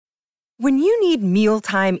When you need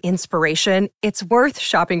mealtime inspiration, it's worth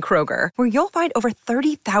shopping Kroger, where you'll find over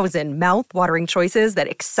 30,000 mouth-watering choices that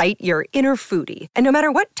excite your inner foodie. And no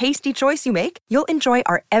matter what tasty choice you make, you'll enjoy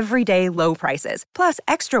our everyday low prices, plus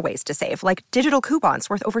extra ways to save, like digital coupons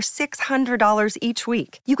worth over $600 each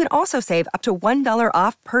week. You can also save up to $1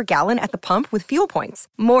 off per gallon at the pump with fuel points.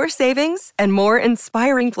 More savings and more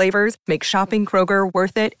inspiring flavors make shopping Kroger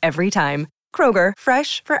worth it every time. Kroger,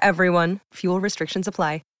 fresh for everyone. Fuel restrictions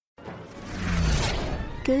apply.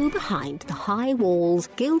 Go behind the high walls,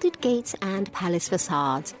 gilded gates and palace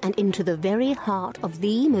facades and into the very heart of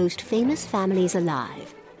the most famous families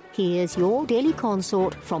alive. Here's your daily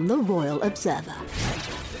consort from the Royal Observer.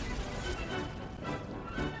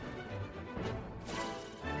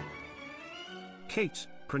 Kate,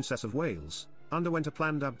 Princess of Wales, underwent a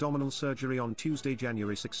planned abdominal surgery on Tuesday,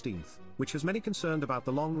 January 16th, which has many concerned about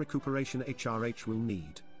the long recuperation HRH will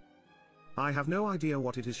need. I have no idea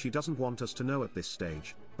what it is she doesn't want us to know at this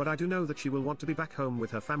stage, but I do know that she will want to be back home with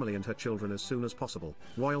her family and her children as soon as possible,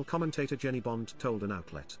 royal commentator Jenny Bond told an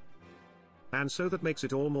outlet. And so that makes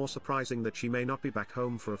it all more surprising that she may not be back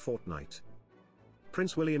home for a fortnight.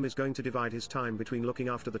 Prince William is going to divide his time between looking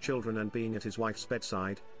after the children and being at his wife's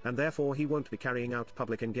bedside, and therefore he won't be carrying out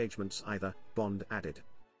public engagements either, Bond added.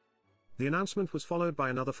 The announcement was followed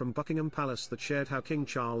by another from Buckingham Palace that shared how King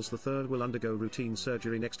Charles III will undergo routine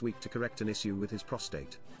surgery next week to correct an issue with his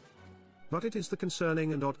prostate. But it is the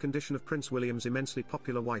concerning and odd condition of Prince William's immensely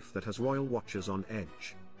popular wife that has royal watchers on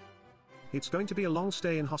edge. It's going to be a long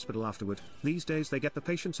stay in hospital afterward. These days they get the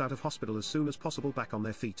patients out of hospital as soon as possible back on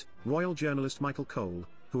their feet, royal journalist Michael Cole,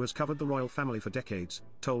 who has covered the royal family for decades,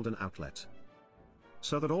 told an outlet.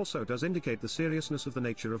 So that also does indicate the seriousness of the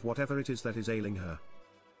nature of whatever it is that is ailing her.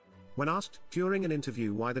 When asked, during an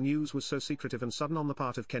interview, why the news was so secretive and sudden on the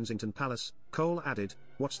part of Kensington Palace, Cole added,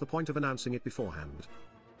 "What's the point of announcing it beforehand?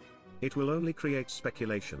 It will only create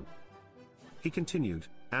speculation." He continued,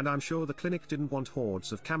 "And I'm sure the clinic didn't want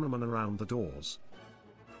hordes of cameramen around the doors.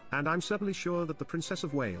 And I'm certainly sure that the Princess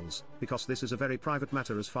of Wales, because this is a very private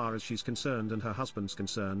matter as far as she's concerned and her husband's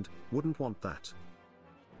concerned, wouldn't want that.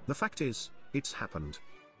 The fact is, it's happened.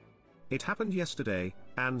 It happened yesterday,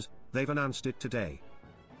 and they've announced it today.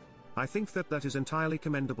 I think that is entirely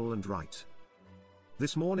commendable and right."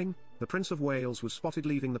 This morning, the Prince of Wales was spotted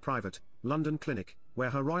leaving the private, London clinic,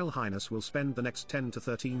 where Her Royal Highness will spend the next 10 to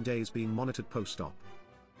 13 days being monitored post-op.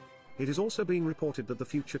 It is also being reported that the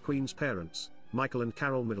future Queen's parents, Michael and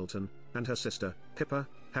Carol Middleton, and her sister, Pippa,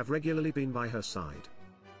 have regularly been by her side.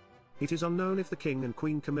 It is unknown if the King and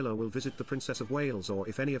Queen Camilla will visit the Princess of Wales or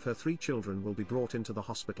if any of her 3 children will be brought into the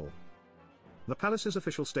hospital. The palace's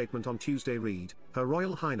official statement on Tuesday read, "Her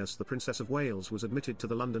Royal Highness the Princess of Wales was admitted to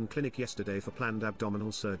the London clinic yesterday for planned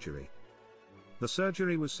abdominal surgery. The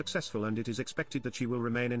surgery was successful and it is expected that she will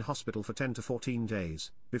remain in hospital for 10 to 14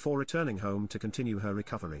 days, before returning home to continue her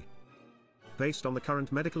recovery. Based on the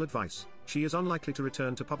current medical advice, she is unlikely to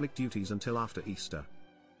return to public duties until after Easter."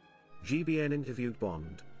 GBN interviewed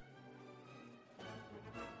Bond.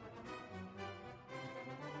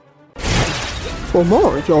 For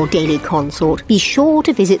more of your daily consort, be sure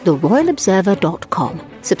to visit theroyalobserver.com.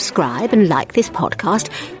 Subscribe and like this podcast.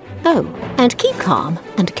 Oh, and keep calm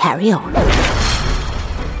and carry on.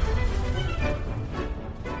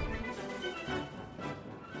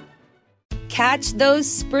 Catch those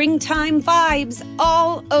springtime vibes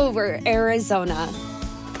all over Arizona.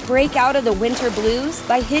 Break out of the winter blues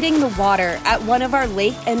by hitting the water at one of our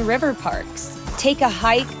lake and river parks. Take a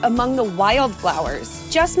hike among the wildflowers.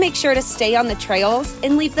 Just make sure to stay on the trails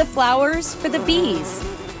and leave the flowers for the bees.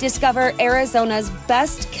 Discover Arizona's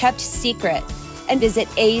best-kept secret and visit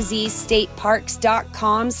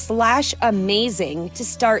azstateparks.com/amazing to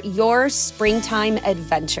start your springtime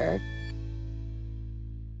adventure.